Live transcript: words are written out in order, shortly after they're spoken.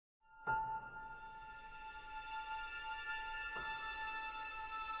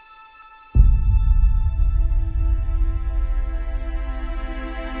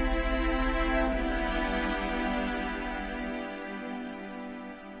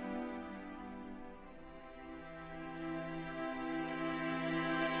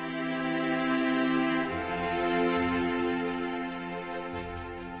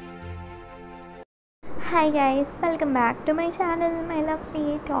Hi guys, welcome back to my channel, my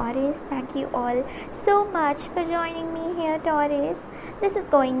lovely Taurus. Thank you all so much for joining me here, Taurus. This is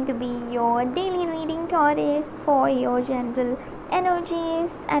going to be your daily reading, Taurus, for your general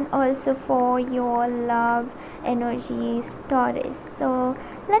energies and also for your love energies, Taurus. So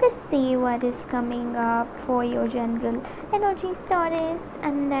let us see what is coming up for your general energies, Taurus,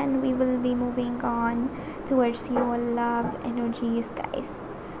 and then we will be moving on towards your love energies, guys,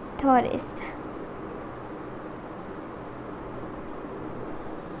 Taurus.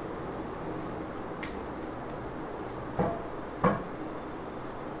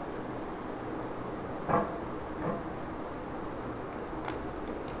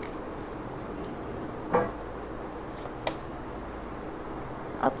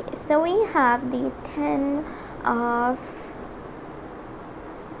 Okay, so we have the 10 of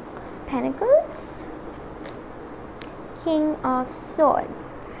Pentacles, King of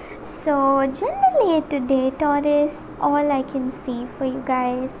Swords. So generally today, Taurus, all I can see for you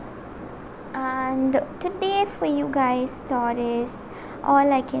guys, and today for you guys, Taurus,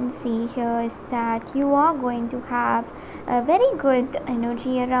 all I can see here is that you are going to have a very good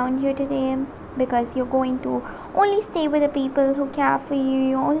energy around you today, because you're going to only stay with the people who care for you.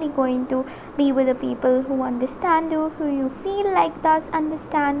 You're only going to be with the people who understand you, who you feel like does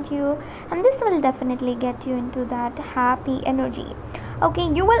understand you, and this will definitely get you into that happy energy.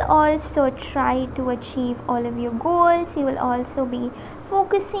 Okay, you will also try to achieve all of your goals. You will also be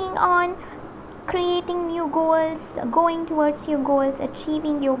focusing on creating new goals, going towards your goals,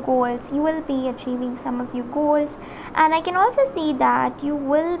 achieving your goals. You will be achieving some of your goals, and I can also see that you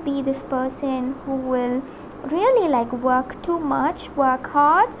will be this person who will really like work too much, work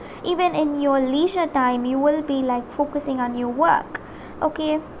hard. Even in your leisure time, you will be like focusing on your work.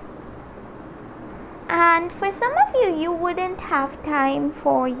 Okay, and for some of you, you wouldn't have time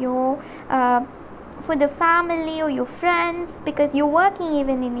for your for the family or your friends, because you're working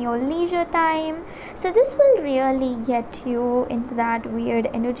even in your leisure time. So this will really get you into that weird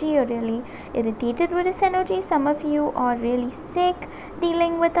energy. You're really irritated with this energy. Some of you are really sick,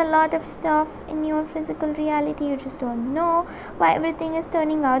 dealing with a lot of stuff in your physical reality. You just don't know why everything is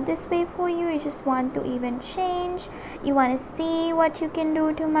turning out this way for you. You just want to even change. You want to see what you can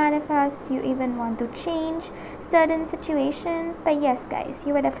do to manifest. You even want to change certain situations. But yes, guys,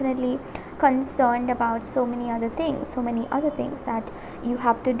 you are definitely concerned about so many other things that you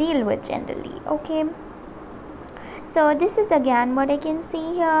have to deal with generally. Okay, so this is again what I can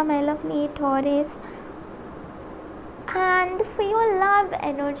see here, my lovely Taurus. And for your love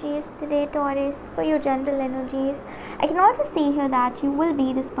energies today, Taurus, for your general energies, I can also see here that you will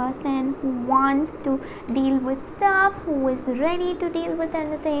be this person who wants to deal with stuff, who is ready to deal with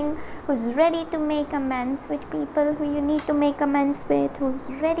anything, who's ready to make amends with people who you need to make amends with, who's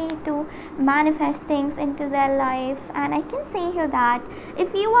ready to manifest things into their life. And I can see here that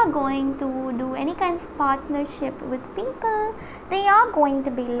if you are going to do any kind of partnership with people, they are going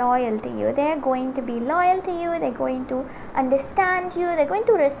to be loyal to you. They're going to be loyal to you. They're going to understand you. They're going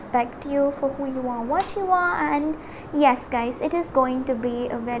to respect you for who you are, what you are. And yes, guys, it is going to be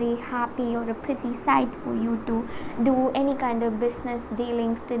a very happy or a pretty sight for you to do any kind of business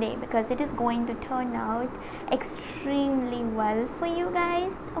dealings today, because it is going to turn out extremely well for you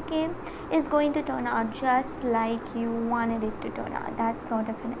guys. Okay, it's going to turn out just like you wanted it to turn out. That sort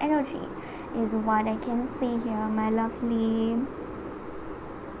of an energy is what I can see here, my lovely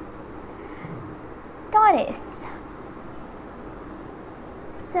Taurus.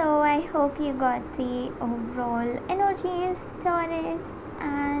 So I hope you got the overall energies, Taurus,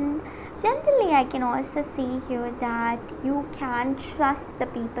 and generally I can also see here that you can trust the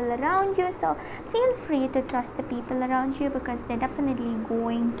people around you. So feel free to trust the people around you, because they're definitely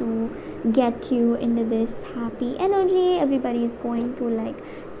going to get you into this happy energy. Everybody is going to like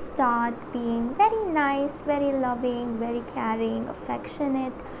start being very nice, very loving, very caring,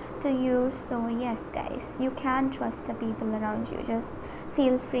 affectionate to you. So yes, guys, you can trust the people around you. Just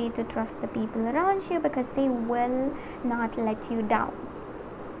feel free to trust the people around you, because they will not let you down.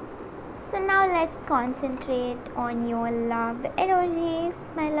 So now let's concentrate on your love energies,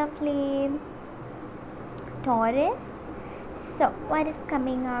 my lovely Taurus. So what is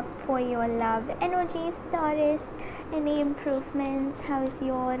coming up for your love energies, Taurus? Any improvements? How is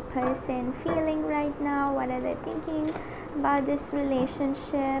your person feeling right now? What are they thinking about this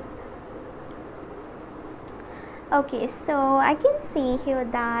relationship? Okay, so I can see here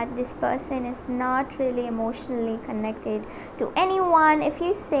that this person is not really emotionally connected to anyone. If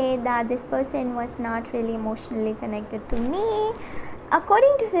you say that this person was not really emotionally connected to me,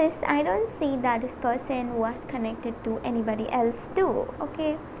 according to this, I don't see that this person was connected to anybody else too.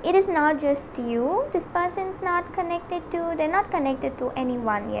 Okay, it is not just you this person's not connected to. They're not connected to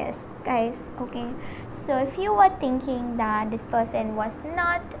anyone. Yes guys. Okay, so if you were thinking that this person was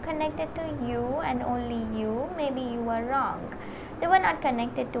not connected to you and only you, maybe you were wrong. They were not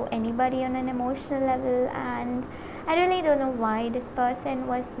connected to anybody on an emotional level, and I really don't know why this person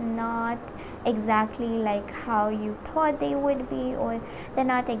was not exactly like how you thought they would be, or they're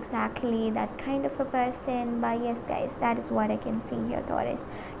not exactly that kind of a person. But yes guys, that is what I can see here, Taurus.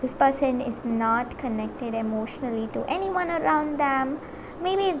 This person is not connected emotionally to anyone around them.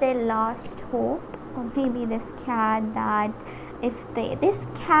 Maybe they lost hope, or maybe they're scared that if they're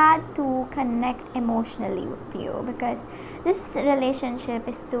scared to connect emotionally with you, because this relationship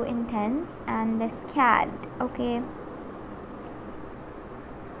is too intense and they're scared. Okay,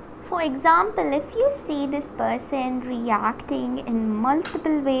 for example, if you see this person reacting in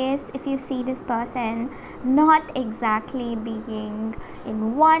multiple ways, if you see this person not exactly being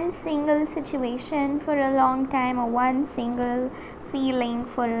in one single situation for a long time, or one single feeling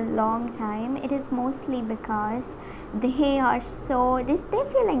for a long time, it is mostly because they're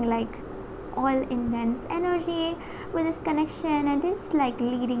feeling like all intense energy with this connection, and it's like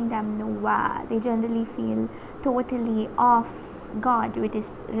leading them nowhere. They generally feel totally off guard with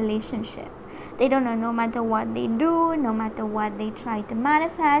this relationship. They don't know, no matter what they do, no matter what they try to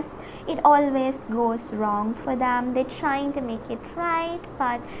manifest, it always goes wrong for them. They're trying to make it right,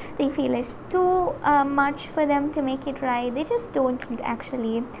 but they feel it's too much for them to make it right. They just don't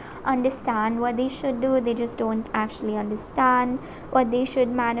actually understand what they should do. They just don't actually understand what they should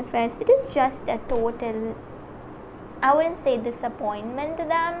manifest. It is just a total, I wouldn't say disappointment to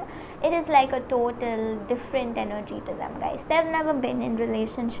them. It is like a total different energy to them, guys. They've never been in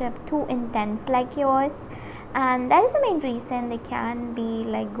relationship too intense like yours, and that is the main reason they can be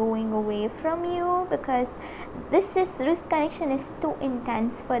like going away from you, because this connection is too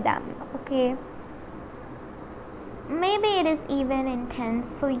intense for them. Okay, maybe it is even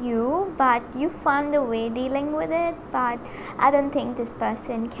intense for you, but you found a way dealing with it. But I don't think this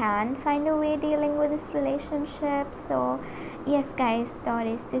person can find a way dealing with this relationship. So yes guys,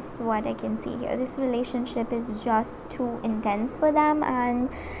 Taurus, this is what I can see here. This relationship is just too intense for them, and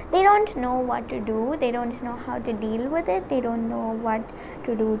they don't know what to do. They don't know how to deal with it. They don't know what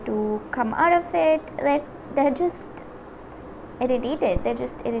to do to come out of it. They're just irritated. They're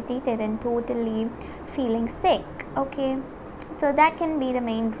just irritated and totally feeling sick. Okay, so that can be the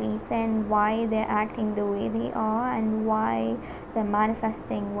main reason why they're acting the way they are, and why they're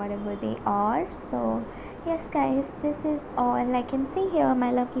manifesting whatever they are. So yes guys, this is all I can see here,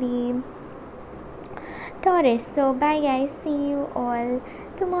 my lovely Taurus. So bye guys, see you all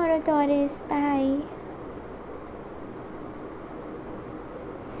tomorrow, Taurus. Bye.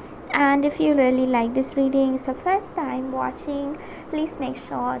 And if you really like this reading, it's the first time watching, please make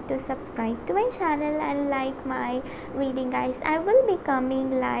sure to subscribe to my channel and like my reading, guys. I will be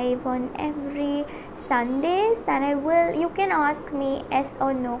coming live on every Sundays, and you can ask me yes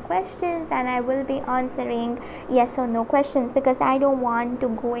or no questions, and I will be answering yes or no questions, because I don't want to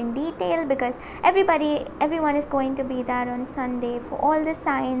go in detail, because everyone is going to be there on Sunday for all the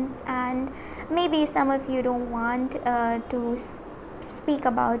signs, and maybe some of you don't want to speak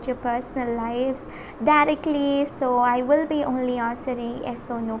about your personal lives directly, so I will be only answering yes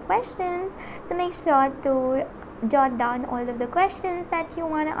or no questions. So make sure to jot down all of the questions that you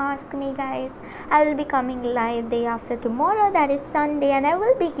want to ask me, guys. I will be coming live day after tomorrow, that is Sunday, and I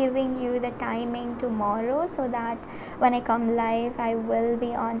will be giving you the timing tomorrow, so that when I come live I will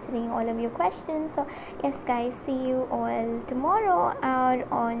be answering all of your questions. So yes guys, see you all tomorrow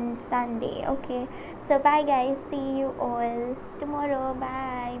or on Sunday. Okay, so bye guys, see you all tomorrow.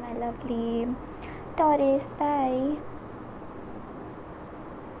 Bye my lovely Taurus. Bye.